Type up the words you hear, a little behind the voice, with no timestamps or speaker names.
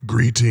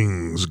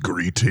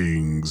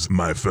Greetings,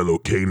 my fellow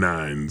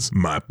canines,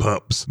 my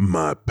pups,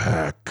 my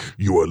pack.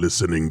 You are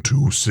listening to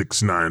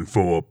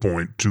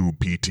 694.2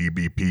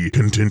 PTBP,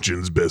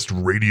 Contention's best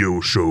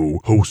radio show,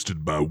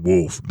 hosted by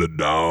Wolf the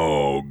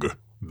Dog.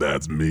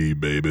 That's me,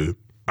 baby.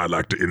 I'd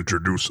like to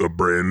introduce a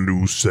brand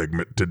new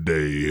segment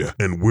today,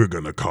 and we're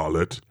gonna call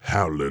it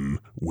Howlin'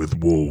 with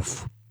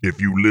Wolf. If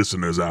you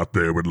listeners out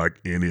there would like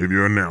any of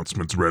your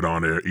announcements read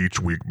on air each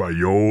week by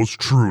yours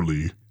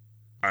truly,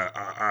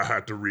 I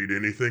had to read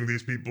anything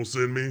these people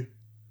send me?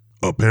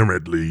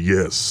 Apparently,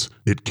 yes.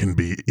 It can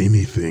be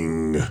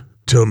anything.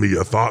 Tell me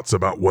your thoughts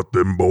about what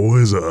them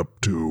boys are up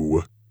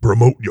to.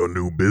 Promote your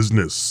new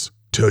business.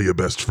 Tell your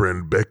best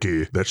friend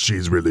Becky that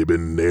she's really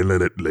been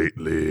nailing it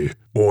lately.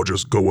 Or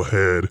just go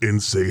ahead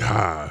and say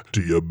hi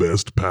to your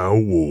best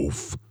pal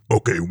Wolf.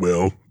 Okay,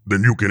 well,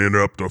 then you can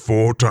interrupt her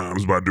 4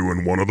 times by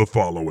doing one of the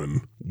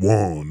following.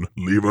 1.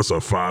 Leave us a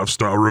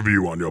 5-star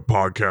review on your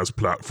podcast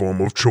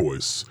platform of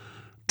choice.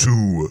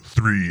 2,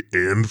 3,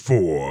 and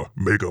 4.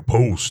 Make a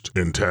post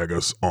and tag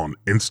us on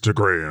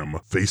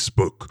Instagram,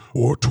 Facebook,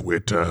 or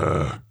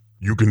Twitter.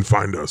 You can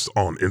find us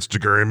on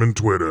Instagram and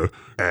Twitter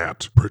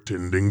at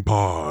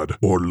PretendingPod,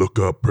 or look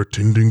up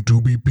Pretending to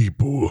Be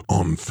People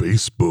on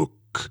Facebook.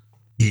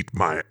 Eat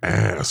my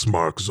ass,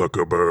 Mark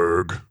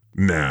Zuckerberg.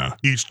 Now,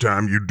 each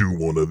time you do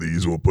one of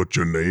these, we'll put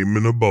your name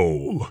in a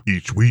bowl.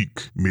 Each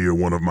week, me or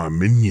one of my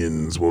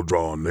minions will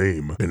draw a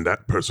name, and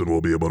that person will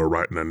be able to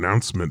write an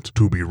announcement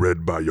to be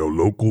read by your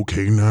local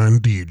canine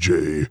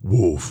DJ,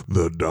 Wolf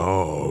the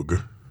Dog.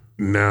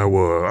 Now,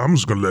 I'm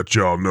just gonna let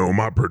y'all know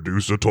my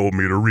producer told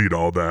me to read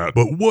all that,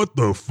 but what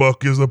the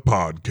fuck is a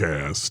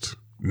podcast?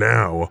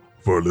 Now,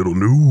 for a little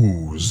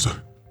news.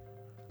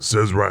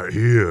 Says right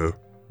here,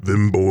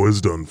 them boys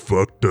done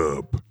fucked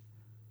up.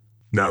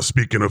 Now,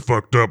 speaking of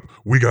fucked up,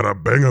 we got a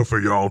banger for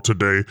y'all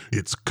today.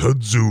 It's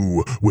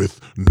Kudzu with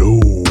No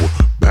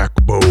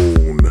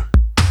Backbone.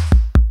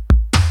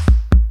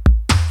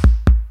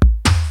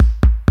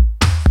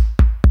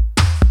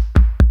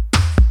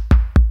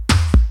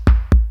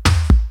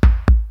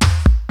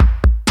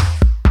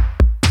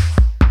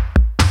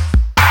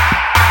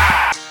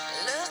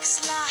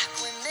 Looks like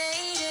we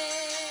made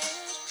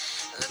it.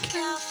 Look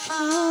how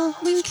far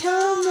we've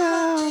come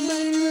now,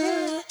 baby. We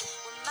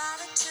might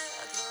have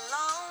took the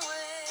long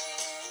way.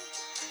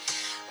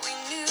 We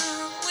knew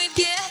we'd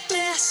get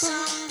there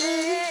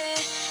someday.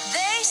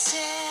 They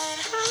said,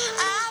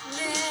 I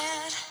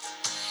bet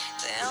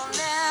they'll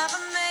never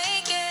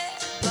make it.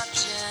 But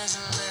just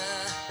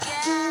look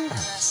at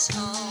us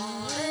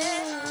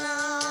holding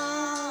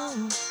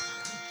on.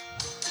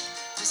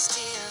 We're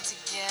still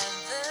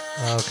together.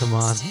 Oh, come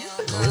on.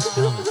 It's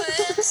coming.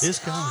 It's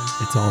coming.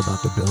 It's all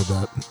about the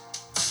build-up.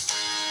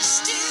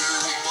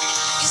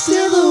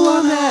 Still the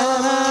one that I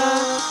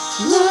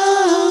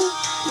love,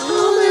 the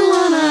only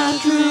one I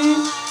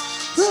dream.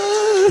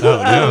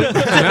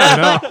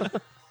 Oh, no.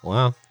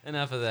 Wow.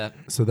 Enough of that.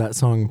 So that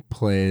song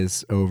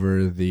plays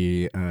over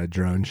the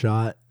drone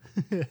shot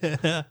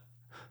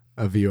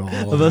of you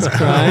all. Of us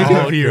crying.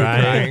 Oh, you're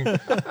crying.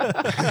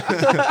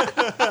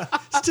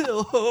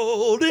 Still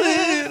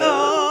holding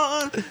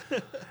on.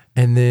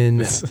 And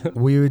then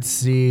we would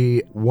see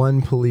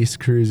one police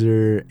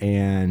cruiser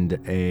and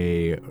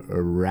a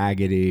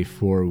raggedy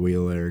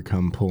 4-wheeler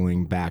come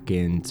pulling back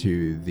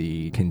into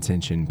the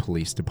Contention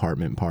Police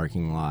Department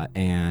parking lot.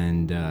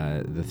 And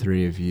the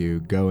 3 of you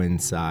go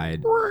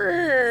inside.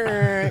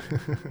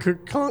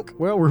 Kerkunk.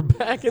 Well, we're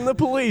back in the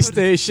police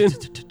station.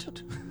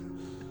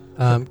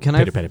 Can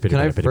I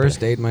Pitter,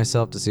 first aid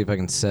myself to see if I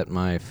can set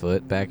my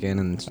foot back in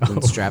and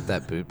strap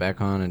that boot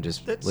back on and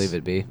just leave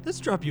it be? Let's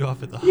drop you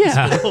off at the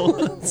Yeah.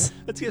 hospital.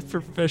 Let's get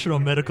professional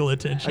medical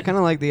attention. I kind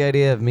of like the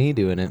idea of me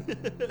doing it.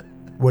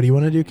 What do you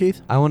want to do,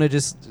 Keith? I want to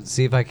just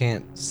see if I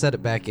can't set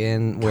it back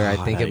in where I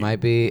God, think it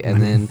might be,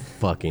 and then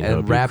Fucking hope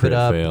and you wrap it crit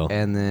up, fail.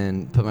 and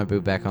then put my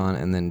boot back on,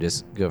 and then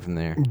just go from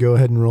there. Go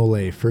ahead and roll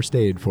a first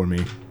aid for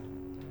me.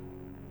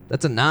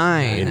 That's a You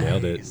 9.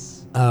 nailed it.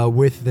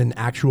 With an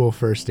actual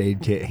first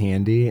aid kit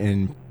handy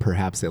and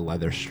perhaps a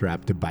leather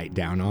strap to bite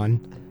down on,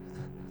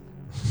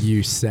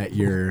 you set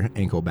your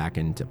ankle back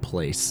into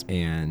place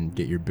and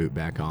get your boot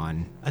back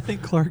on. I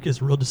think Clark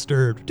is real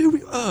disturbed.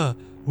 Dude,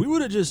 we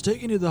would have just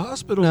taken you to the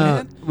hospital, No,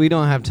 man. we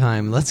don't have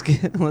time. Let's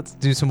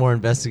do some more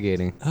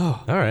investigating.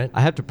 Oh, All right.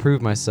 I have to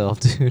prove myself,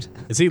 dude.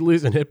 Is he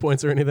losing hit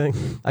points or anything?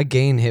 I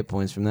gain hit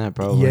points from that,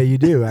 probably. Yeah, you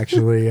do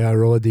actually.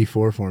 Roll a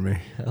d4 for me.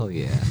 Hell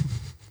yeah.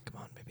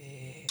 Come on,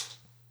 baby.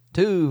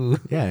 2.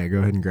 Yeah, go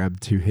ahead and grab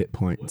 2 hit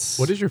points.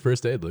 What is your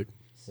first aid, Luke?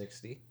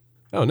 60.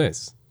 Oh,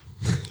 nice.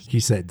 He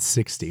said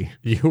 60.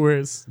 You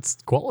were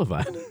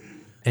qualified.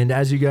 And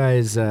as you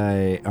guys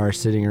are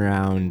sitting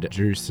around,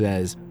 Drew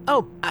says,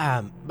 Oh,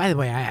 by the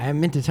way, I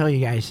meant to tell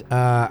you guys,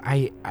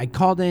 I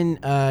called in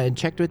and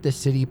checked with the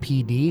city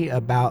PD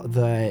about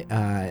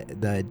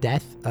the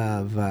death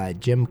of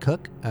Jim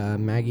Cook,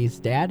 Maggie's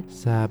dad.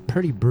 It's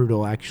pretty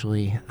brutal,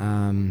 actually.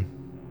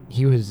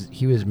 He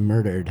was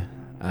murdered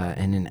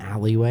in an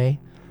alleyway.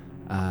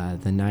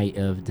 the night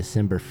of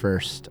December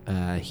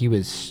 1st. He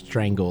was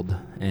strangled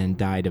and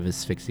died of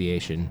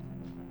asphyxiation.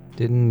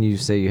 Didn't you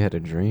say you had a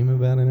dream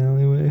about an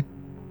alleyway?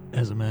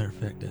 As a matter of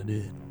fact, I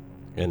did.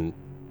 And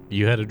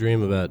you had a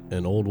dream about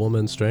an old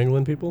woman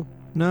strangling people?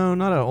 No,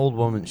 not an old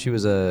woman. She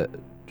was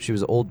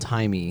old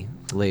timey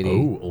lady.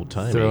 Oh,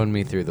 old-timey. Throwing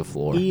me through the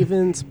floor.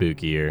 Even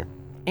spookier.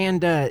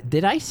 And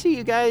did I see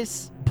you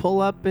guys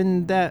pull up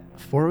in that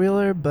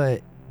four-wheeler,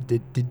 but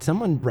did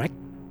someone wreck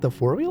the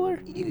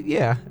four-wheeler?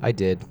 Yeah, I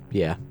did.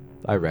 Yeah,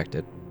 I wrecked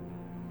it.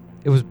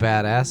 It was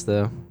badass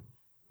though,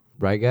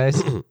 right,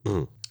 guys?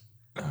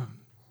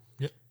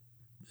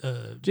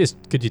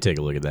 Just, could you take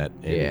a look at that?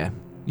 And Yeah,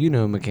 you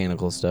know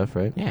mechanical stuff,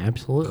 right? Yeah,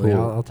 absolutely.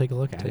 Cool. I'll take a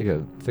look at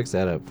it. Fix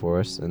that up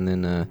for us, and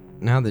then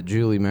now that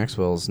Julie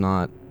Maxwell's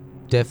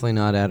definitely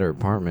not at her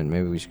apartment,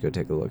 maybe we should go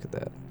take a look at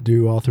that.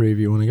 Do all three of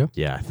you want to go?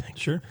 Yeah,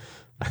 Sure.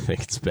 I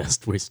think it's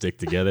best we stick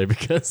together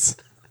because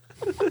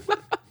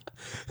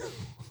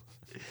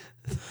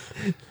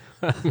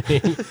I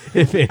mean,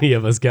 if any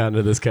of us got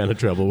into this kind of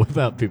trouble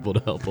without people to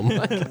help them,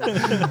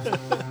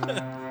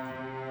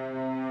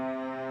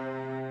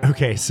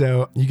 Okay,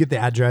 so you get the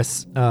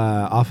address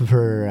off of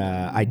her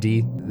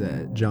ID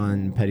that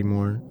John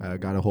Pettymore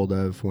got a hold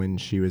of when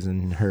she was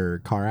in her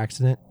car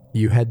accident.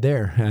 You head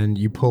there and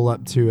you pull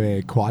up to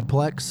a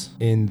quadplex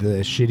in the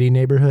shitty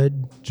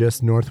neighborhood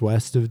just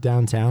northwest of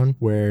downtown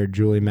where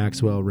Julie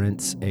Maxwell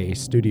rents a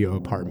studio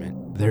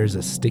apartment. There's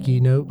a sticky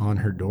note on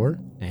her door,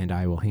 and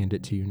I will hand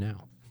it to you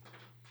now.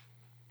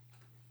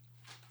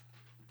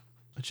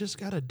 It's just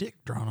got a dick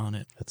drawn on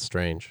it. that's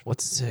strange.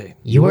 What's it say?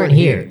 You weren't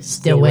here.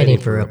 Still waiting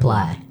for a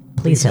reply.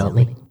 Please help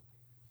me.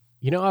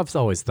 You know, I've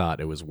always thought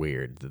it was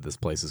weird that this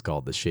place is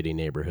called the shitty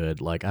neighborhood.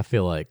 Like, I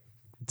feel like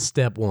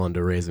step one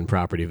to raising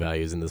property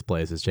values in this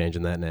place is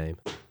changing that name.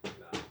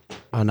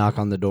 I knock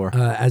on the door.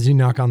 As you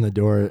knock on the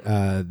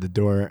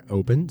door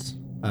opens,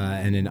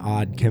 and an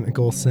odd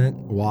chemical scent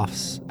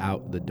wafts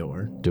out the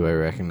door. Do I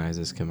recognize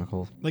this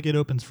chemical? Like it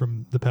opens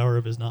from the power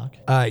of his knock.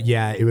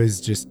 Yeah, it was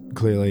just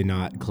clearly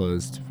not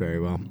closed very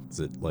well. Is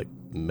it like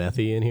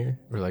methy in here?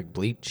 Or like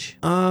bleach?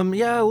 Yeah,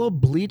 a little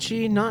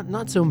bleachy,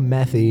 not so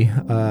methy.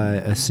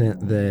 A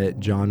scent that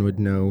John would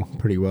know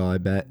pretty well, I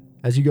bet.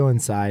 As you go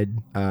inside,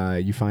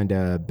 you find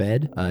a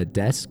bed, a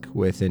desk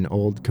with an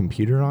old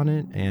computer on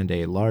it, and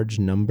a large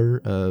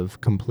number of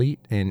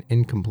complete and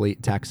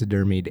incomplete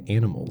taxidermied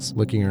animals.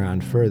 Looking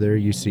around further,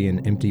 you see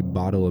an empty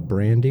bottle of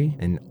brandy,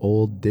 an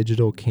old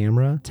digital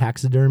camera,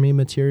 taxidermy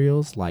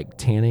materials like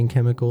tanning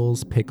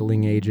chemicals,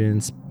 pickling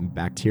agents,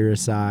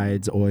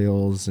 bactericides,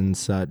 oils, and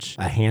such,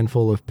 a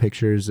handful of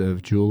pictures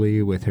of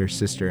Julie with her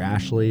sister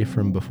Ashley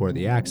from before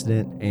the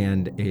accident,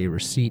 and a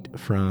receipt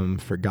from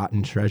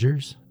Forgotten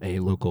Treasures, a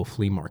local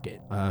flea market.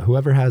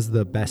 Whoever has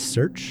the best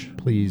search,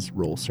 please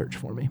roll search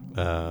for me.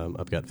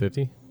 I've got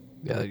 50.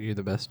 Yeah, you're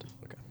the best.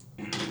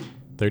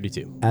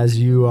 32. As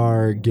you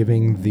are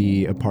giving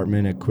the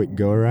apartment a quick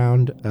go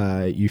around,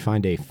 you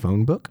find a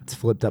phone book. It's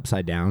flipped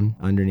upside down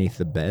underneath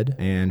the bed,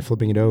 and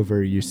flipping it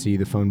over, you see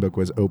the phone book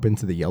was open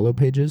to the yellow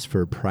pages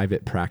for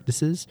private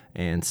practices,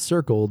 and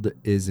circled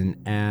is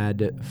an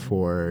ad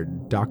for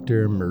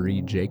Dr.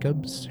 Marie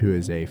Jacobs, who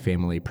is a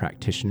family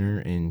practitioner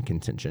in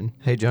Contention.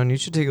 Hey, John, you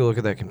should take a look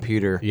at that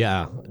computer.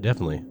 Yeah,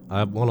 definitely.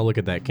 I want to look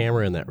at that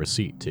camera and that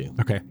receipt too.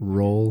 Okay,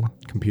 roll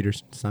computer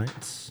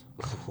science.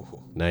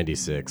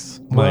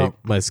 96. Well-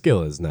 my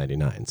skill is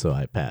 99, so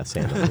I pass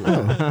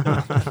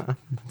handily.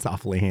 It's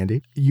awfully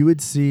handy. You would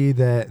see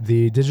that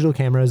the digital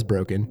camera is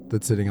broken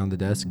that's sitting on the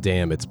desk.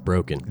 Damn, it's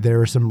broken. There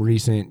were some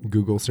recent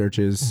Google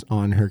searches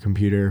on her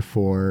computer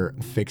for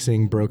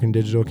fixing broken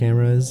digital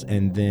cameras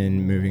and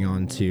then moving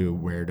on to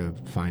where to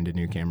find a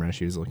new camera.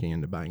 She was looking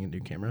into buying a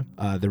new camera.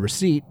 The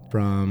receipt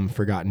from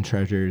Forgotten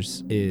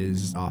Treasures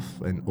is off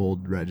an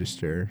old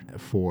register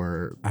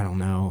for, I don't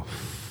know,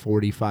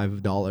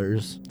 $45.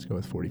 Let's go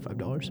with $45.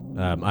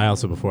 I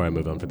also, before I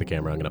move on for the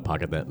camera, I'm going to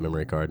pocket that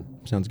memory card.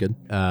 Sounds good.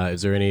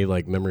 Is there any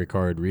like memory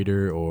card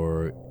reader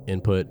or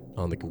input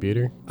on the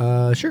computer?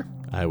 Sure.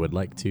 I would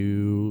like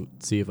to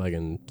see if I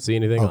can see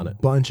anything on A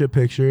it. bunch of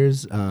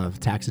pictures of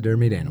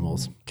taxidermied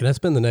animals. Can I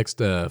spend the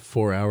next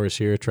 4 hours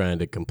here trying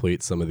to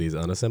complete some of these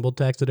unassembled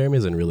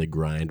taxidermies and really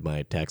grind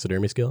my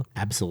taxidermy skill?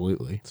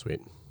 Absolutely. Sweet.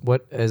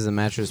 What is the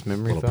mattress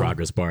memory Little foam?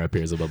 progress bar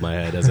appears above my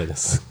head as I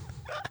just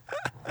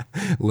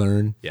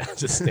Learn.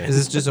 just stand. Is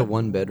this just a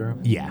one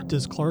bedroom? Yeah.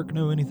 Does Clark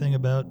know anything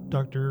about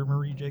Dr.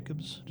 Marie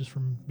Jacobs just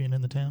from being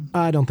in the town?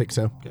 I don't think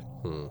so.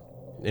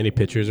 Any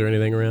pictures or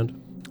anything around?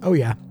 Oh,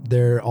 yeah.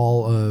 They're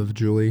all of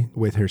Julie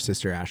with her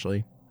sister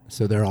Ashley.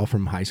 So they're all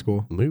from high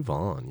school. Move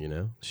on, you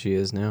know? She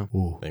is now.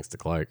 Thanks to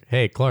Clark.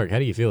 Hey, Clark, how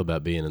do you feel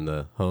about being in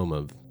the home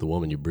of the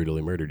woman you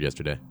brutally murdered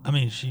yesterday? I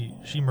mean,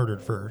 she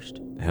murdered first.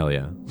 Hell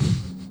yeah.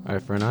 Eye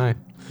for an eye.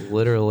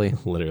 Literally.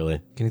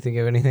 Literally. Can you think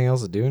of anything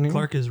else to do in here?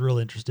 Clark is real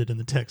interested in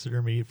the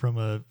taxidermy from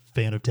a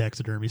fan of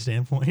taxidermy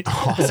standpoint.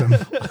 Awesome.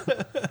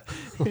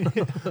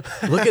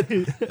 Look at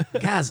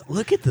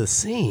the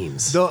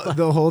seams.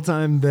 The whole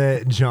time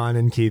that John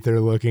and Keith are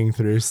looking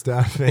through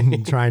stuff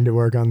and trying to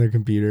work on their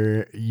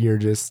computer, you're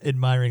just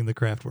Admiring the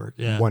craft work.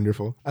 Yeah.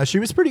 wonderful. She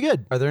was pretty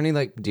good. Are there any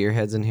like deer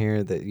heads in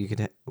here that you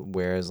could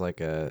wear as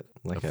like a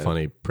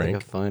funny prank?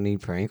 like a funny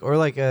prank, or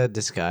like a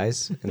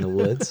disguise in the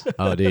woods?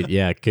 Oh, dude,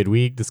 yeah. Could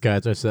we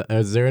disguise ourselves?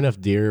 Is there enough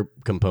deer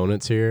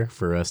components here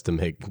for us to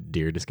make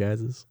deer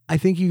disguises? I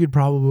think you could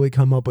probably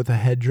come up with a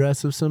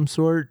headdress of some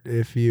sort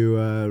if you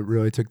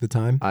really took the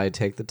time. I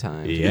take the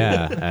time.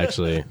 Yeah,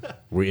 actually.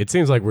 It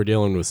seems like we're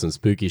dealing with some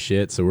spooky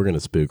shit, so we're going to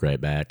spook right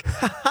back.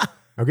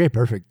 Okay,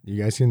 perfect.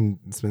 You guys can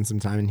spend some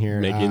time in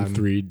here. Making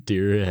 3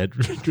 deer head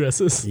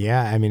dresses.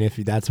 Yeah, I mean, if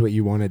that's what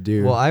you want to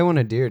do. Well, I want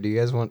a deer. Do you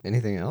guys want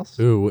anything else?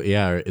 Ooh,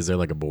 yeah. Is there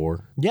like a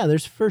boar? yeah,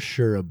 there's for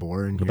sure a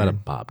boar in What here. about a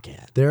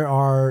bobcat? There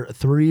are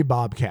 3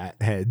 bobcat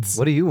heads.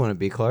 What do you want to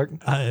be, Clark?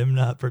 I am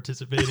not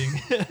participating.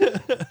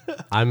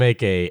 I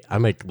make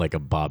like a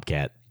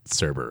bobcat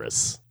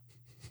Cerberus.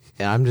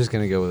 Yeah, I'm just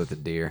gonna go with the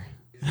deer.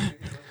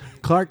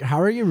 Clark, how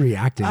are you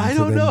reacting I to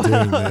don't know.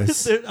 them doing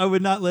this? I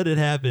would not let it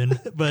happen,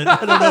 but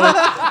I don't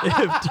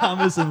know if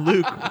Thomas and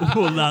Luke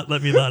will not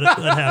let me let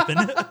happen.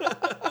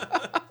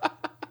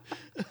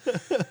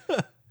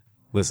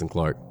 Listen,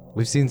 Clark.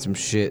 We've seen some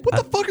shit. What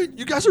the fuck are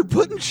you guys are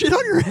putting shit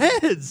on your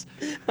heads?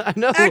 I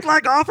know. Act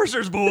like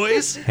officers,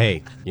 boys.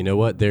 Hey, you know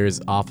what?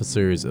 There's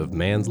officers of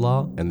man's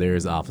law, and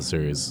there's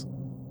officers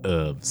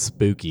of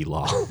spooky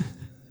law.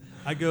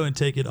 I go and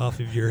take it off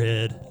of your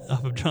head,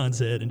 off of John's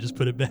head, and just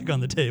put it back on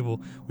the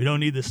table. We don't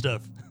need this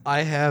stuff.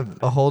 I have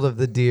a hold of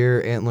the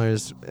deer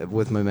antlers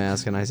with my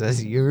mask, and I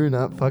says, "You're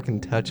not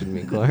fucking touching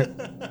me, Clark."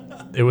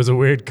 It was a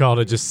weird call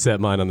to just set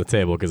mine on the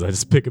table because I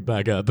just pick it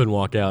back up and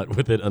walk out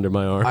with it under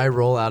my arm. I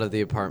roll out of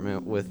the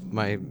apartment with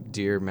my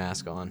deer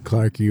mask on.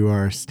 Clark, you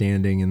are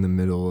standing in the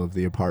middle of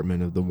the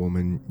apartment of the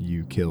woman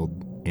you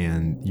killed,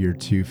 and your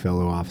 2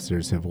 fellow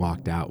officers have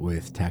walked out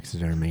with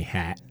taxidermy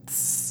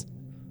hats.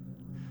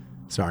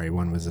 Sorry,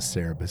 one was a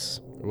Cerebus.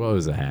 What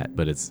was a hat?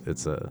 But it's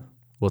a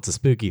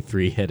spooky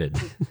 3-headed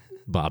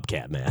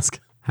bobcat mask.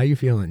 How you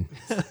feeling?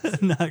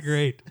 Not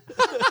great.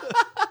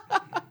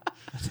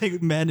 I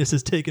think madness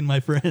has taken my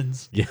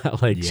friends. Yeah,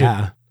 like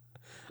Yeah.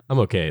 I'm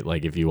okay.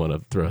 Like if you want to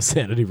throw a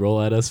sanity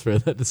roll at us for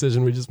that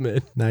decision we just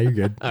made. Now you're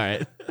good. All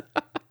right,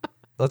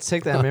 Let's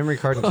take that memory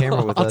card and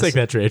camera with I'll us. take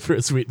that trade for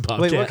a sweet bobcat.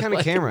 Wait, what kind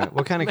of camera?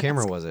 What kind of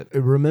camera was it?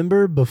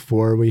 Remember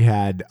before we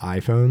had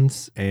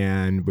iPhones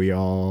and we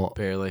all,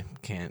 Barely.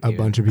 Can't. a even.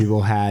 bunch of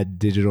people had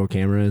digital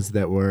cameras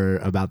that were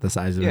about the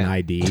size of an Yeah.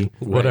 ID?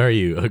 What are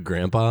you, a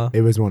grandpa?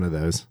 It was one of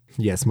those.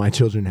 Yes, my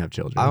children have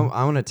children.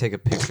 I want to take a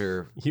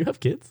picture, You have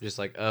kids? just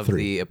like of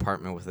 3. the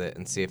apartment with it,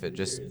 and see if it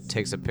just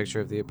takes a picture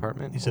of the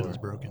apartment. He said or- it was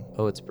broken.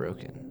 Oh, it's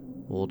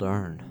broken. Well,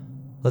 darn.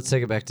 Let's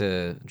take it back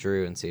to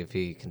Drew and see if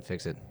he can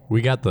fix it.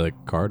 We got the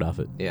card off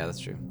it. Yeah, that's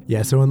true.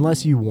 Yeah, so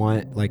unless you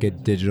want like a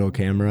digital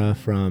camera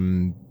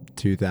from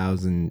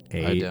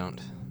 2008. I don't.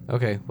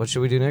 Okay, what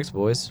should we do next,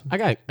 boys?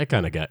 I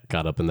kind of got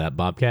caught up in that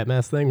bobcat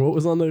mask thing. What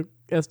was on the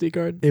SD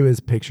card? It was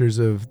pictures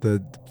of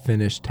the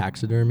finished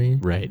taxidermy.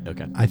 Right.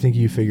 Okay. I think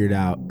you figured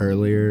out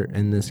earlier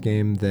in this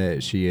game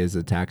that she is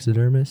a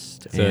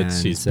taxidermist. So and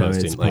she's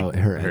posting, it's like, probably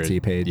her her-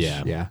 Etsy page.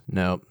 yeah. Yeah.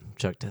 Nope.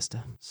 Chuck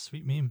Testa.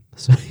 Sweet meme.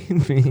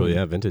 Cool.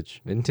 Yeah.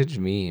 Vintage. Vintage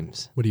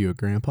memes. What are you, a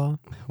grandpa?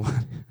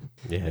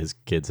 Yeah. His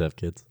kids have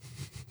kids.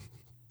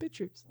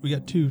 Pictures. We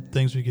got 2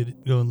 things we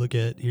could go and look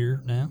at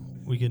here now.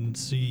 We can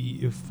see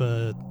if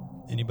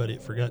anybody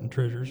at Forgotten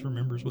Treasures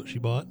remembers what she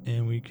bought,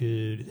 and we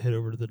could head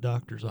over to the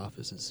doctor's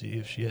office and see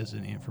if she has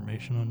any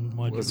information on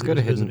why Let's Julie go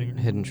to was visiting her.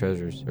 hidden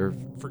treasures or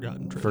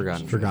Forgotten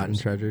Treasures. Forgotten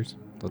treasures.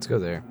 let's go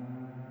there.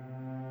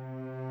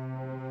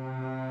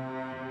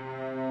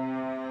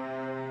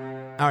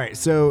 All right,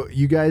 so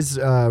you guys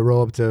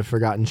roll up to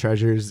Forgotten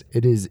Treasures.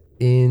 It is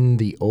in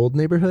the old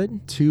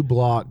neighborhood, 2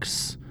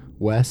 blocks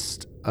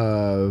west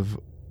of.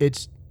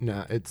 It's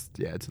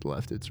to the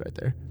left. It's right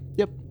there.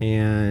 Yep,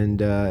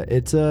 and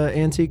it's a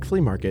antique flea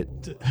market.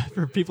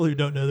 For people who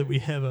don't know that we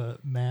have a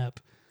map,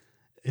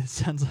 it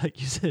sounds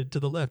like you said to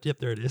the left. Yep,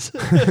 there it is.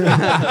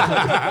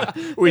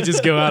 We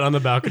just go out on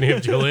the balcony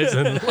of Julie's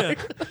and like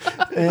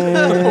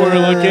And we're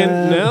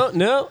looking.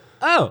 No.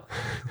 Oh.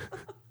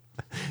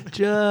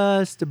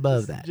 just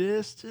above that.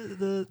 Just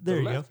to there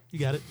you go. You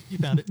got it. You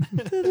found it.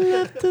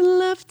 To the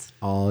left.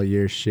 All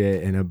your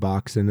shit in a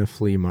box in a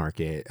flea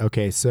market.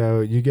 Okay,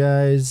 so you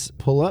guys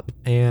pull up,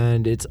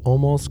 and it's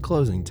almost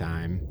closing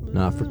time.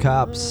 Not for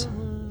cops.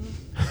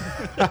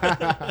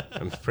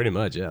 Pretty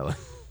much. Yeah.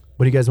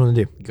 What do you guys want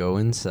to do? Go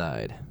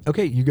inside.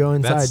 Okay, you go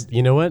inside. That's,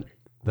 you know what?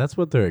 That's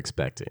what they're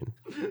expecting.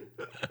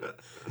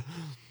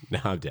 No,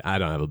 I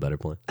don't have a better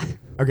plan.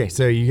 Okay,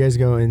 so you guys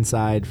go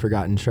inside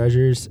Forgotten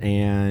Treasures,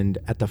 and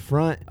at the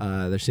front,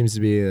 there seems to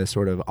be a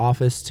sort of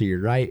office to your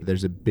right.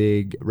 There's a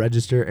big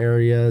register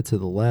area to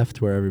the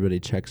left where everybody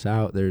checks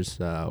out. There's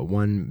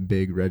one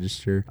big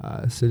register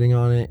sitting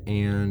on it,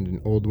 and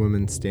an old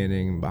woman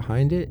standing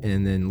behind it.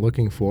 And then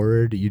looking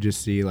forward, you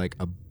just see like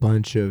a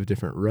bunch of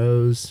different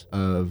rows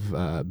of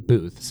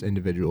booths,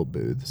 individual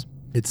booths.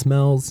 It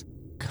smells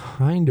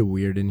kind of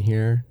weird in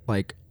here,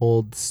 like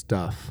old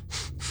stuff.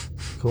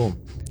 Cool.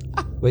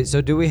 Wait,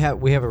 so do we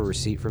have a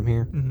receipt from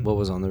here? Mhm. What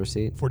was on the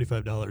receipt?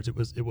 $45.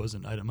 It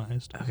wasn't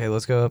itemized. Okay,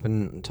 let's go up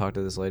and talk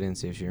to this lady and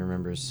see if she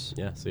remembers.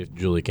 Yeah, see if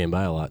Julie came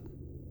by a lot.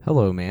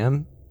 Hello,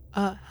 ma'am.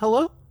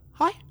 Hello?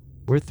 Hi?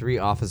 We're 3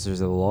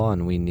 officers of the law,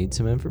 and we need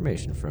some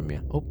information from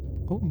you.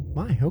 Oh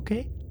my,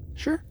 okay.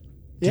 Sure.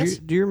 Do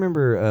Yes. you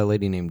remember a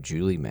lady named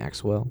Julie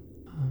Maxwell?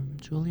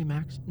 Julie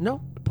Max.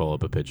 No. Pull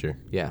up a picture.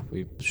 Yeah,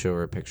 we show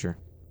her a picture.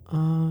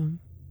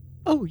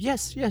 Oh,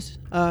 yes.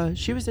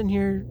 She was in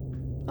here,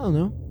 I don't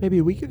know, maybe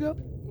a week ago?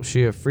 Was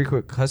she a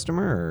frequent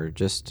customer or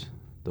just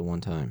the one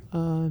time?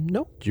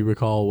 No. Do you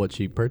recall what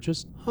she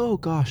purchased? Oh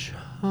gosh.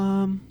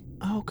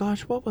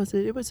 What was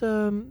it? It was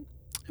an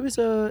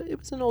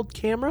old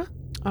camera.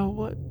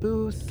 What,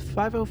 booth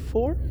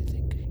 504, I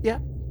think. Yeah.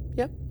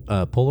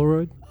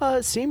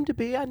 Polaroid? Seemed to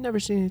be. I'd never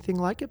seen anything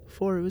like it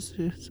before. It's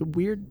a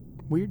weird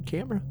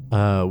camera.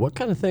 What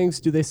kind of things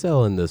do they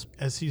sell in this?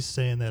 As he's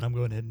saying that, I'm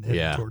going ahead and heading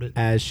Yeah. toward it.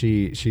 As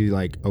she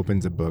like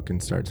opens a book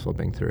and starts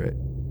flipping through it.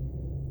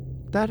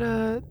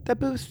 That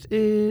booth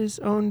is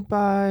owned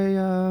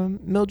by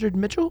Mildred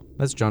Mitchell.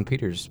 That's John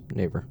Peters'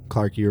 neighbor.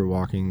 Clark, you're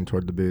walking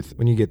toward the booth.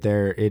 When you get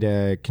there,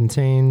 it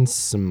contains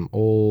some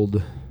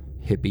old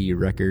hippie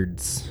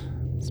records,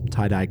 some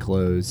tie-dye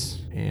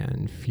clothes,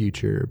 and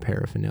future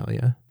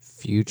paraphernalia.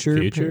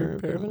 Future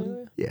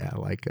paraphernalia? Yeah,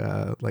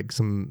 like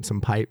some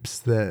pipes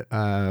that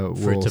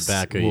For will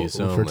tobacco use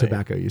for only.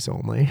 tobacco use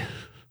only.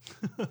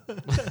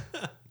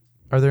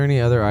 Are there any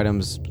other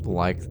items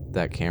like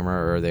that camera,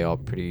 or are they all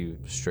pretty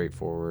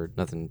straightforward?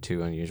 Nothing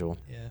too unusual.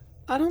 Yeah.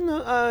 I don't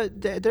know.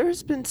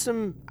 There's been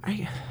some.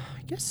 I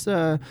guess.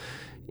 Not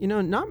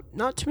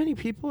too many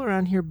people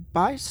around here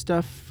buy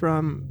stuff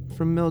from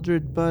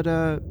Mildred,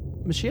 but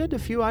she had a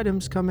few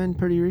items come in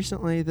pretty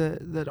recently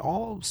that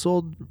all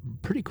sold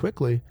pretty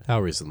quickly.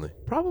 How recently?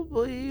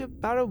 Probably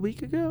about a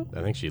week ago.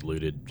 I think she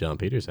looted John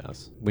Peters'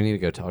 house. We need to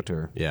go talk to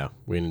her. Yeah,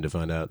 we need to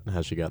find out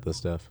how she got this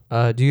stuff.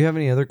 Do you have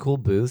any other cool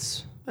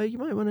booths? You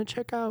might want to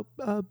check out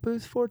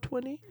booth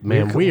 420.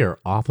 Man, we are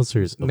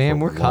officers of Man,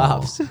 the we're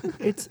law. cops.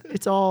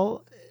 It's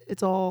all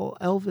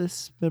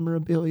Elvis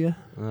memorabilia.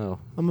 Oh,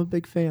 I'm a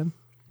big fan.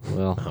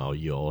 well, Oh,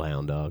 you old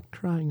hound dog.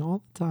 Crying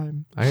all the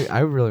time. I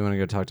really want to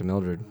go talk to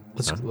Mildred.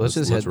 Let's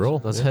just roll.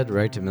 Let's Yeah. head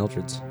right to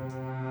Mildred's.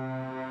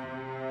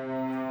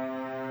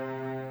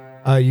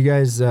 You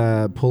guys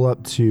pull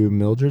up to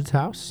Mildred's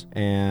house,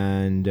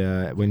 and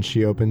when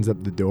she opens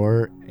up the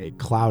door, a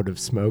cloud of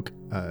smoke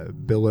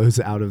billows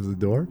out of the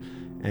door,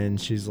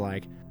 and she's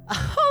like,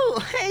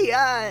 Oh, hey,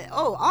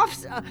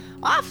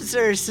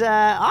 officers,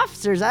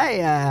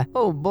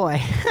 oh boy.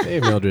 Hey,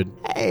 Mildred.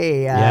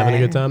 Hey, You having a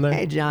good time there?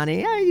 Hey,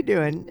 Johnny, how you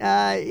doing?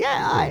 Not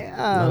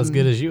as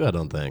good as you, I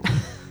don't think.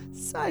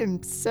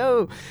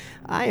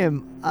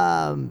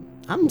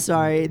 I'm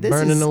sorry. This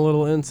Burning is, a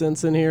little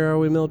incense in here, are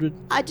we, Mildred?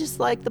 I just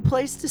like the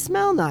place to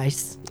smell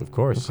nice. Of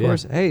course, Of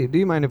course. Hey, do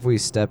you mind if we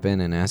step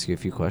in and ask you a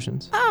few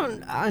questions? I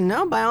don't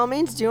know, by all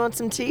means. Do you want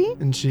some tea?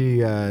 and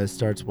she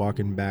starts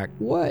walking back.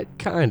 What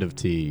kind of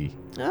tea?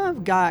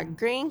 I've got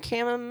green,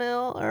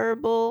 chamomile,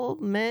 herbal,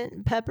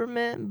 mint,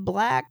 peppermint,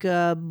 black,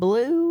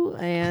 blue,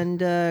 and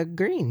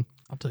green.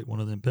 I'll take one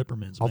of them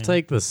peppermints. I'll man.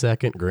 take the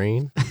second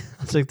green.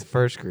 I'll take the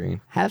first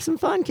green. Have some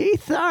fun,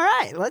 Keith. All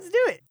right, let's do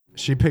it.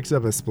 She picks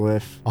up a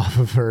spliff off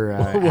of her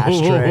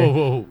ashtray.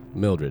 Whoa.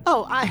 Mildred.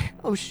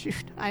 Oh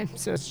shoot, I'm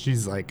so.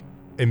 She's like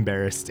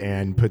embarrassed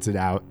and puts it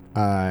out,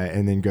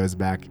 and then goes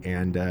back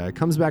and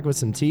comes back with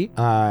some tea,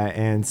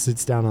 and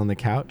sits down on the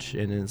couch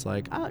and is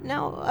like, Oh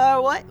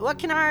no. What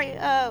can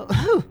I?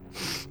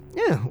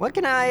 What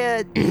can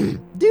I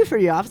do for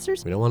you,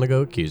 officers? We don't want to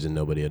go accusing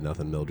nobody of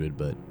nothing, Mildred,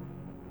 but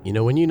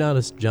when you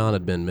noticed John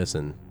had been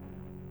missing,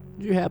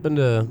 did you happen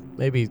to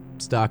maybe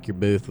stock your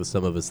booth with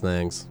some of his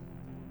things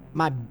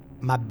My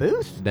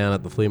booth? down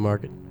at the flea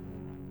market?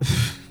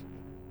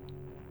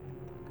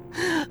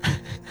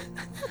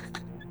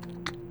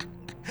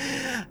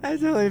 I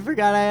totally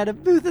forgot I had a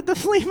booth at the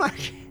flea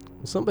market.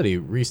 Somebody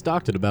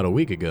restocked it about a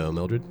week ago,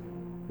 Mildred,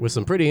 with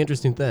some pretty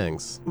interesting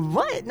things.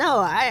 What?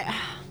 No,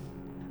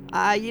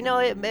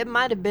 it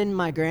might have been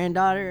my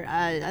granddaughter.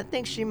 I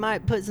think she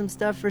might put some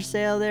stuff for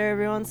sale there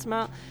every once in a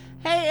while.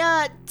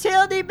 Hey,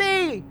 Tildy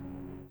B!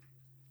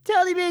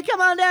 Tildy B,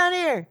 come on down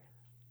here.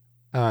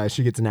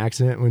 she gets an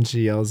accident when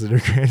she yells at her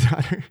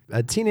granddaughter.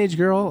 A teenage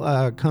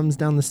girl comes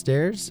down the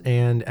stairs,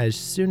 and as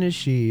soon as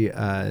she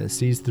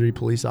sees 3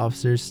 police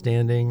officers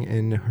standing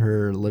in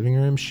her living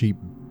room, she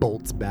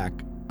bolts back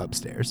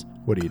upstairs.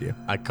 What do you do?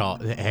 I call,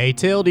 hey,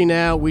 Tildy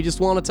now, we just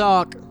want to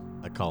talk.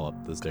 I call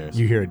up the stairs.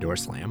 You hear a door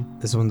slam.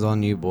 This one's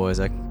on you, boys.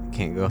 I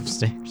can't go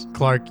upstairs.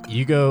 Clark,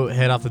 you go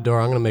head off the door.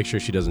 I'm going to make sure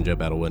she doesn't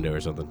jump out a window or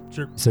something.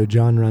 Sure. So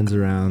John runs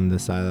around the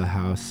side of the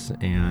house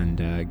and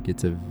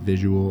gets a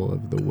visual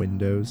of the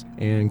windows.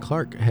 And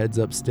Clark heads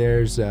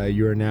upstairs.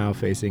 You are now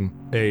facing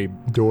a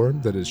door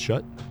that is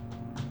shut.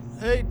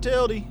 Hey,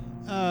 Tildy.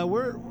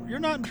 You're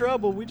not in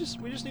trouble. We just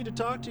need to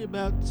talk to you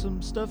about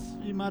some stuff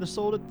you might have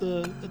sold at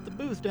the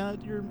booth down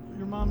at your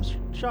mom's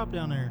shop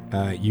down there.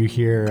 You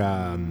hear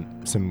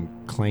some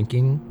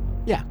clanking.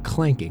 Yeah,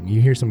 clanking. You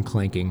hear some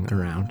clanking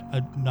around.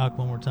 I knock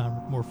one more time,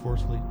 more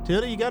forcefully.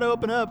 Tilda, you gotta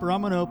open up, or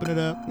I'm gonna open it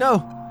up. No,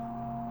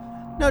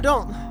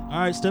 don't. All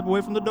right, step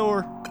away from the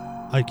door.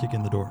 I kick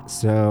in the door.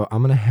 So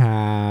I'm gonna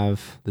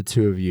have the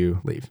two of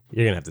you leave.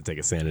 You're gonna have to take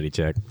a sanity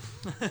check.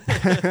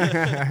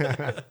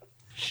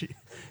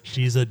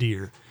 She's a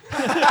deer.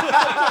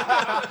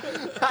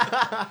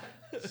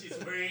 She's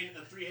wearing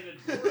a three-headed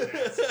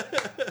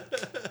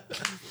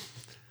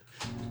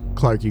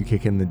Clark, you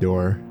kick in the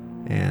door,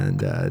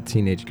 and a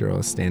teenage girl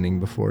is standing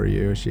before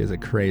you. She has a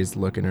crazed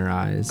look in her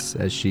eyes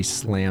as she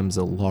slams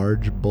a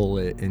large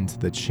bullet into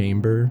the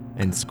chamber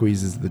and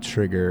squeezes the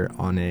trigger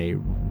on a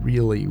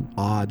really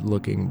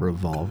odd-looking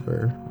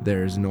revolver.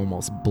 There's an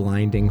almost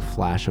blinding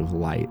flash of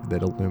light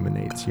that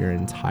illuminates your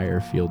entire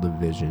field of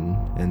vision,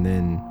 and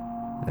then,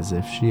 as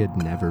if she had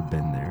never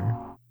been there,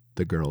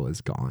 the girl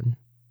is gone.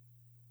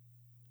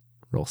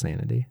 Roll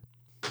sanity.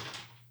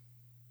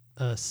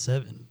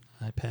 7.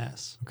 I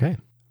pass. Okay.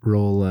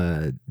 Roll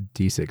a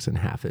d6 and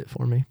half it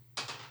for me.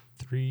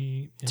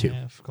 3.5. 2.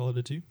 Call it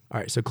a 2. All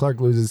right, so Clark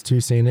loses 2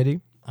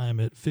 sanity. I'm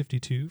at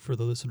 52 for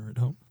the listener at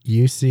home.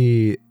 You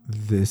see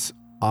this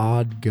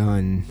odd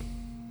gun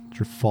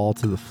fall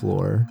to the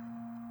floor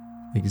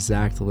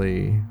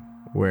exactly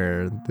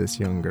where this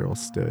young girl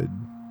stood,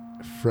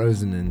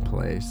 frozen in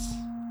place.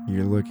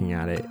 You're looking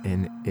at it,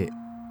 and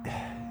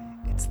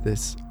it's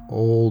this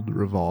old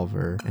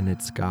revolver, and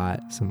it's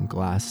got some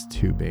glass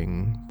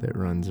tubing that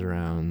runs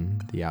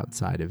around the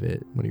outside of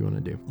it. What do you want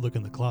to do? Look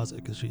in the closet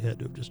because she had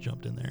to have just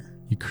jumped in there.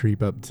 You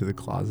creep up to the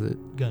closet,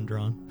 Gun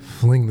drawn.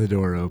 fling the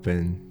door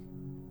open,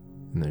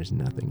 and there's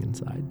nothing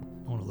inside.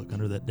 I want to look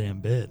under that damn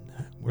bed.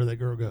 Where'd that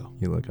girl go?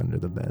 You look under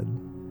the bed,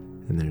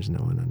 and there's no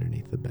one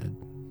underneath the bed.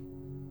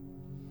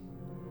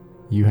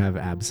 You have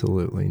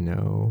absolutely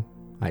no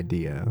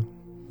idea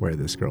where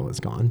this girl has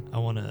gone. I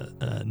want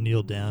to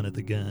kneel down at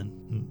the gun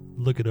and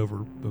look it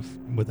over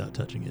without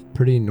touching it.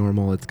 Pretty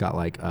normal. It's got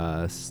like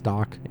a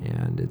stock,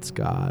 and it's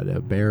got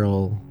a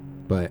barrel,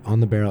 but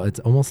on the barrel it's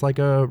almost like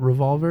a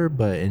revolver,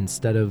 but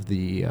instead of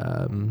the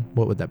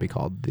what would that be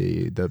called?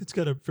 The It's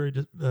got a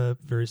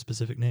very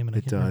specific name, and I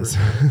it can't does.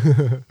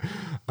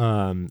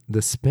 remember.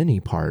 The spinny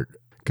part.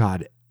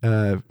 God,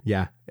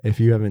 yeah. If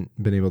you haven't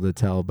been able to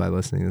tell by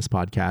listening to this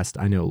podcast,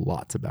 I know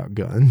lots about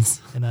guns.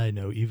 And I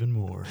know even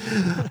more.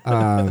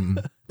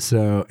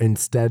 So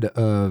instead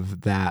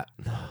of that,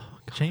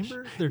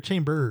 Chamber? They're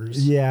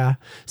chambers. yeah.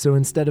 So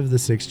instead of the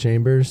 6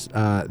 chambers,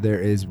 there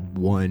is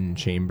one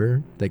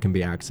chamber that can be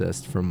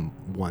accessed from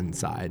one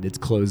side. It's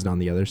closed on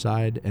the other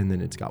side, and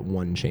then it's got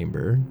one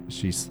chamber.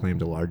 She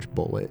slammed a large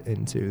bullet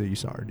into. You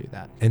saw her do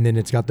that. And then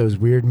it's got those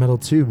weird metal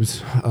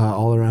tubes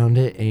all around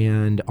it,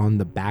 and on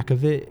the back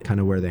of it, kind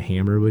of where the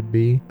hammer would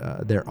be,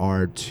 there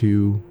are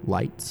 2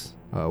 lights,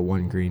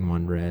 one green,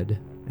 one red,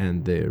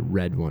 and the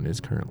red one is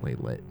currently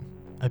lit.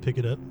 I pick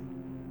it up.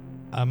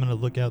 I'm going to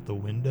look out the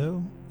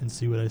window and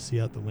see what I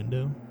see out the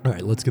window. All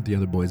right, let's get the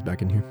other boys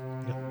back in here.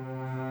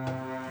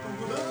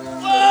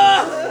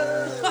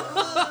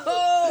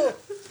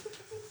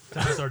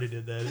 Thomas already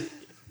did that.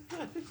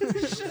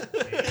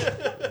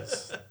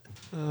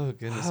 Oh,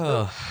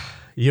 goodness.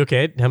 You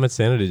okay? How much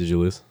sanity did you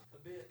lose? A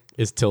bit.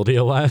 Is Tildy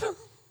alive?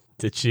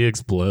 Did she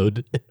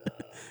explode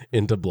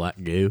into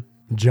black goo?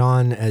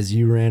 John, as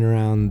you ran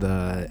around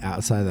the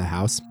outside of the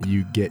house,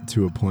 you get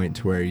to a point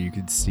to where you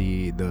could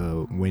see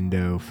the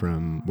window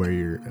from where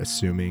you're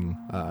assuming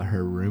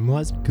her room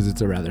was, because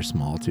it's a rather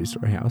small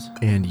 2-story house.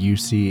 And you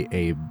see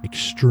a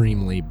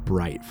extremely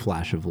bright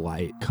flash of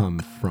light come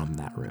from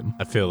that room.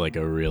 I feel like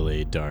a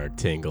really dark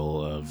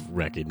tingle of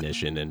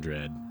recognition and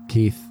dread.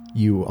 Keith,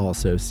 you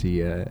also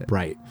see a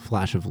bright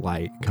flash of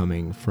light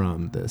coming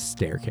from the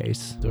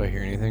staircase. Do I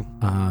hear anything?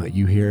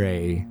 You hear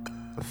a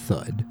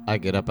thud. I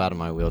get up out of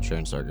my wheelchair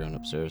and start going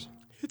upstairs.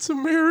 It's a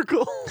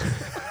miracle.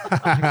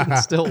 I can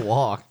still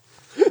walk.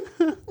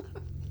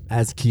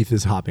 As Keith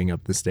is hopping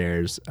up the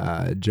stairs,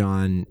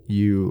 John,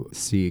 you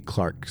see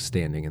Clark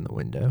standing in the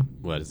window.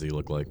 What does he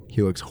look like?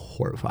 He looks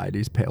horrified.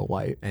 He's pale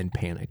white and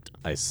panicked.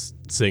 I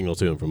signal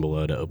to him from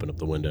below to open up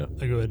the window.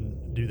 I go ahead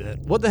and do that.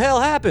 What the hell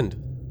happened?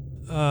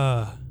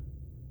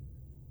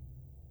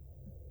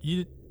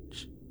 You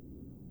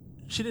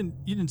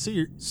didn't see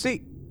her.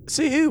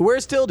 See who?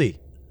 Where's Tildy?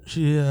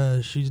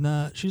 She's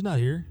not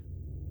here.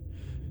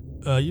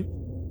 Why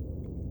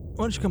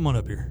don't you come on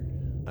up here?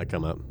 I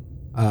come up.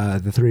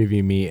 The 3 of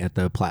you meet at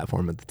the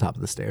platform at the top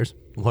of the stairs.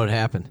 What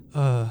happened?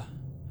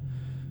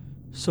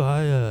 So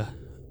I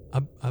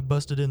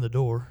busted in the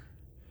door,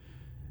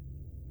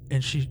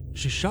 and she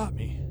shot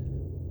me.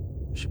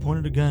 She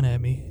pointed a gun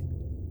at me,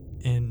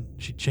 and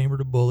she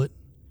chambered a bullet,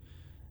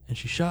 and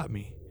she shot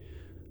me.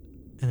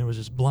 And there was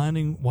this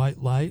blinding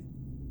white light,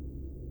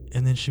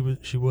 and then she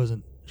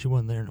wasn't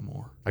there no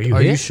more. Are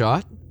you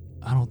shot?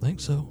 I don't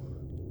think so.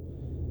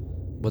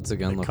 What's the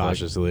gun look like?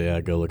 Cautiously, I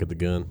go look at the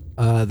gun.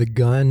 The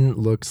gun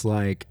looks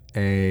like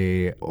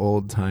a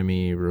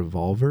old-timey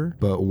revolver,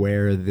 but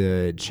where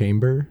the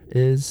chamber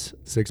is,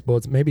 6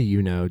 bullets. Maybe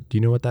you know. Do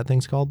you know what that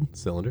thing's called?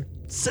 Cylinder.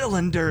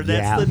 Cylinder,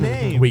 that's Yeah. the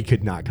name. We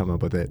could not come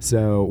up with it.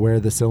 So where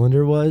the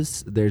cylinder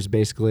was, there's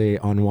basically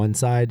on one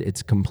side,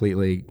 it's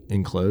completely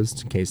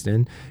enclosed, cased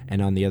in.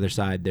 And on the other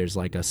side, there's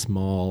like a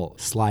small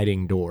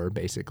sliding door,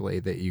 basically,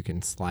 that you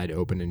can slide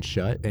open and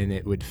shut. And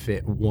it would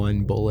fit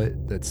one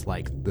bullet that's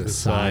like the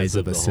size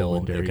of a the hole.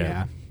 cylinder. Okay.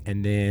 Yeah.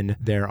 And then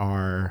there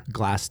are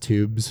glass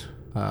tubes.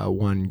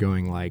 One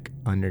going like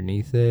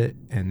underneath it,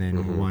 and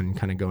then one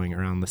kind of going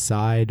around the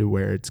side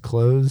where it's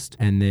closed.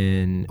 And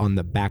then on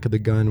the back of the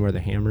gun where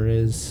the hammer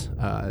is,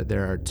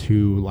 there are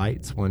 2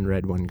 lights, one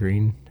red, one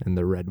green, and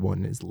the red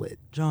one is lit.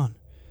 John,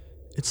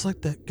 it's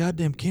like that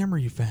goddamn camera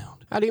you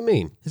found. How do you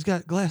mean? It's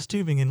got glass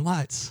tubing and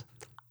lights.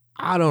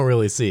 I don't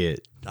really see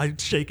it. I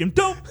shake him.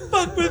 Don't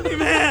fuck with me,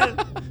 man.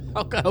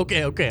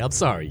 Okay. I'm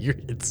sorry.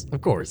 It's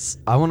of course.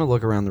 I want to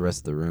look around the rest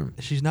of the room.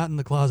 She's not in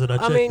the closet. I I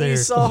checked mean, there. you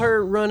saw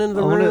her run into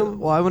the I room.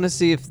 want to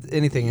see if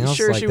anything You else.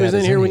 sure like she was that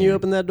in is here when you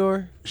opened that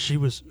door? She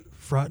was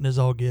frightened as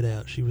all get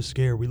out. She was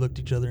scared. We looked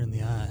each other in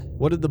the eye.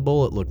 What did the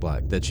bullet look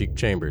like that she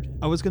chambered?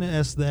 I was going to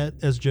ask that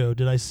as Joe.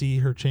 Did I see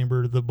her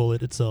chamber the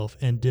bullet itself?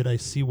 And did I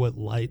see what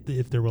light,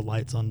 if there were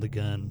lights on the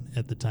gun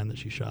at the time that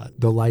she shot?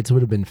 The lights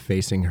would have been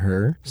facing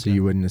her, so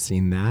you wouldn't have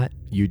seen that.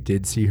 You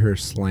did see her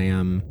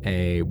slam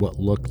what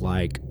looked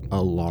like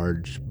a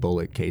large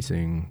bullet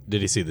casing.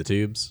 Did he see the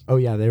tubes? Oh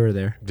yeah, they were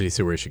there. Did he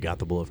see where she got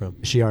the bullet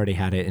from? She already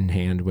had it in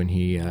hand when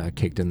he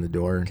kicked in the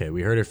door. Okay,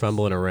 we heard her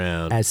fumbling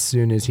around. As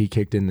soon as he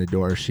kicked in the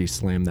door, she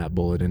slammed that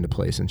bullet into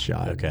place and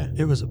shot. Okay.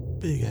 It was a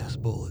big ass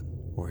bullet.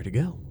 Where'd it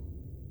go?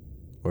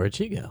 Where'd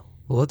she go?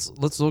 Well,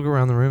 let's look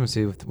around the room and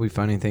see if we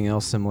find anything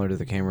else similar to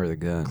the camera or the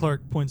gun.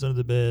 Clark points under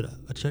the bed.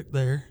 I checked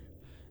there.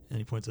 And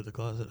he points at the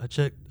closet. I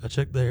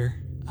checked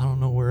there. I don't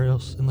know where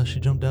else, unless she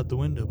jumped out the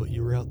window, but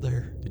you were out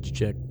there. Did you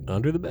check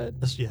under the bed?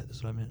 That's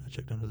what I meant. I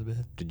checked under the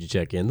bed. Did you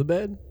check in the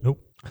bed?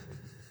 Nope.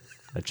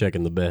 I check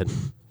in the bed.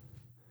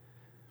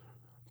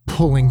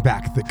 Pulling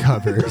back the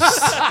covers.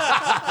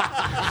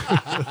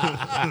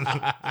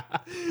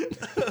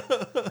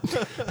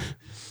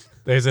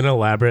 There's an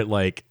elaborate,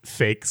 like,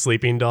 fake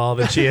sleeping doll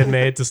that she had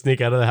made to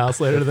sneak out of the house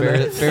later the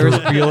night. Ferris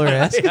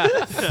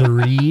Bueller-esque.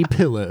 3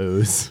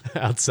 pillows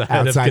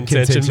Outside of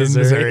Contention,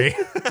 Missouri.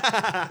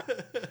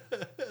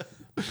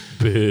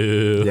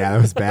 Boo. Yeah,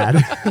 that was bad.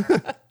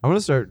 I want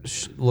to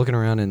start looking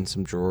around in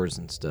some drawers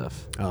and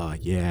stuff. Oh,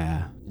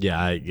 yeah.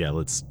 Yeah,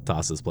 let's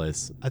toss this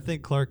place. I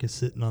think Clark is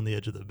sitting on the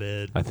edge of the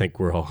bed. I think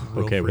we're all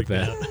real okay with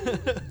freaked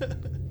that. out.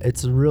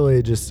 It's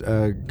really just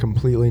a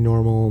completely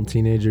normal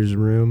teenager's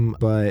room,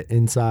 but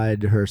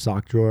inside her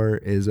sock drawer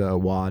is a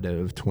wad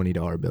of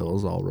 $20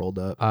 bills all rolled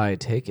up. I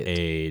take it.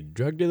 A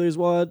drug dealer's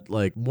wad,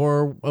 like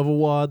more of a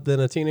wad than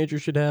a teenager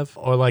should have,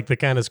 or like the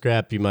kind of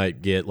scrap you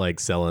might get like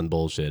selling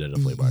bullshit at a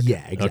flea market.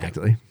 Yeah,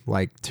 exactly.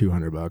 Like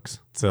 $200.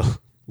 So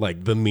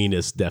like the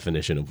meanest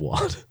definition of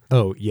wad.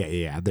 Oh,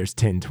 yeah. There's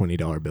 10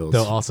 $20 bills.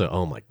 Though also,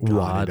 oh my god,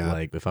 Wadded up.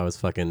 like if I was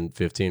fucking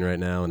 15 right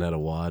now and had a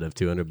wad of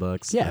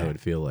 $200, Yeah. I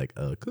would feel like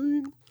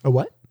clean. A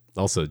what?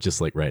 Also,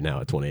 just like right now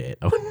at 28,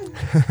 I would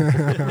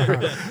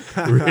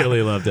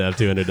really love to have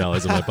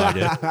 $200 in my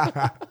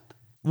pocket.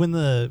 When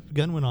the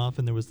gun went off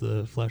and there was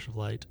the flash of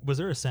light, was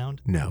there a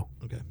sound? No.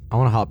 Okay. I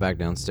want to hop back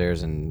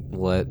downstairs and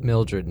let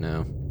Mildred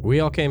know. We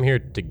all came here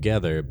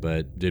together,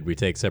 but did we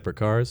take separate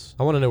cars?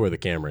 I want to know where the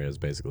camera is,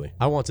 basically.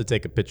 I want to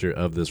take a picture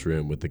of this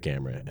room with the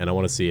camera, and I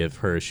want to see if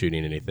her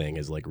shooting anything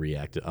is like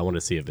reactive. I want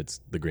to see if it's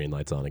the green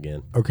light's on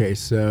again. Okay,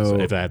 so So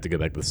if I have to go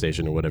back to the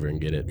station or whatever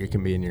and get it. it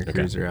can be in your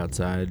cruiser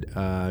outside.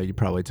 You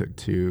probably took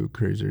 2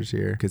 cruisers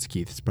here because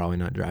Keith's probably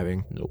not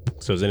driving. Nope.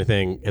 So has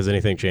anything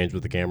changed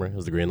with the camera?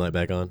 Is the green light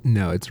back on?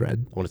 No, it's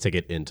red. I want to take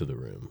it into the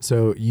room.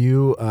 So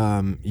you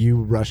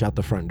rush out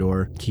the front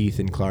door. Keith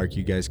and Clark,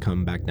 you guys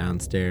come back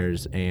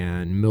downstairs,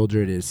 and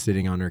Mildred is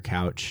sitting on her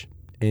couch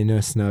in a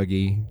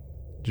Snuggie,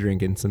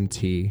 drinking some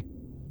tea,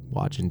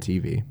 watching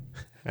TV.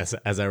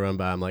 As I run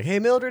by, I'm like, hey,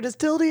 Mildred, has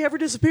Tildy ever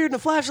disappeared in a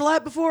flash of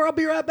light before? I'll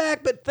be right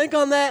back, but think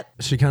on that.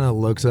 She kind of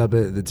looks up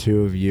at the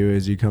 2 of you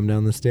as you come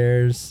down the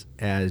stairs.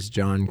 As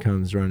John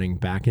comes running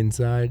back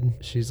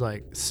inside, she's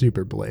like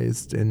super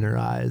blazed in her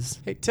eyes.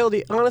 Hey,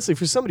 Tildy, honestly,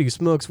 for somebody who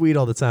smokes weed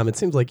all the time, it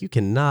seems like you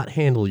cannot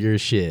handle your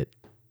shit.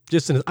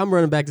 I'm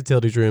running back to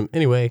Tildy's room.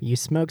 Anyway, You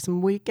smoke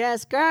some weak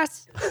ass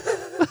grass?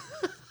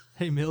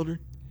 Hey, Mildred,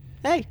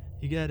 Hey,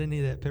 you got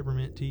any of that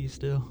peppermint tea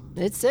still?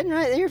 it's sitting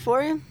right there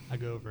for you. I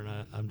go over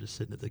and I'm just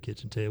sitting at the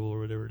kitchen table or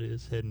whatever it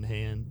is, head in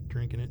hand,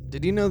 drinking it.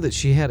 Did you know that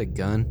she had a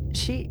gun?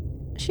 She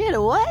had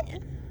a what?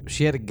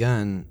 She had a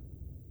gun,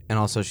 and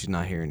also she's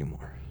not here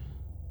anymore.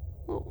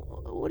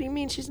 What do you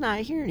mean she's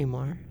not here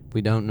anymore?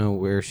 We don't know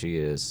where she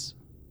is,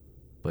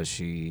 but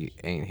she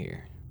ain't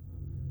here.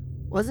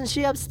 Wasn't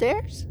she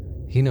upstairs?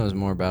 He knows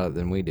more about it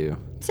than we do.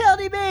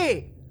 Tildy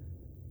B!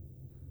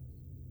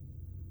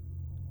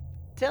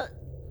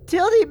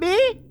 Tildy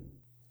B?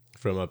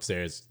 from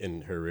upstairs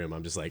in her room,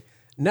 I'm just like,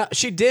 no,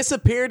 she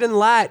disappeared in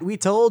light. We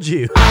told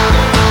you.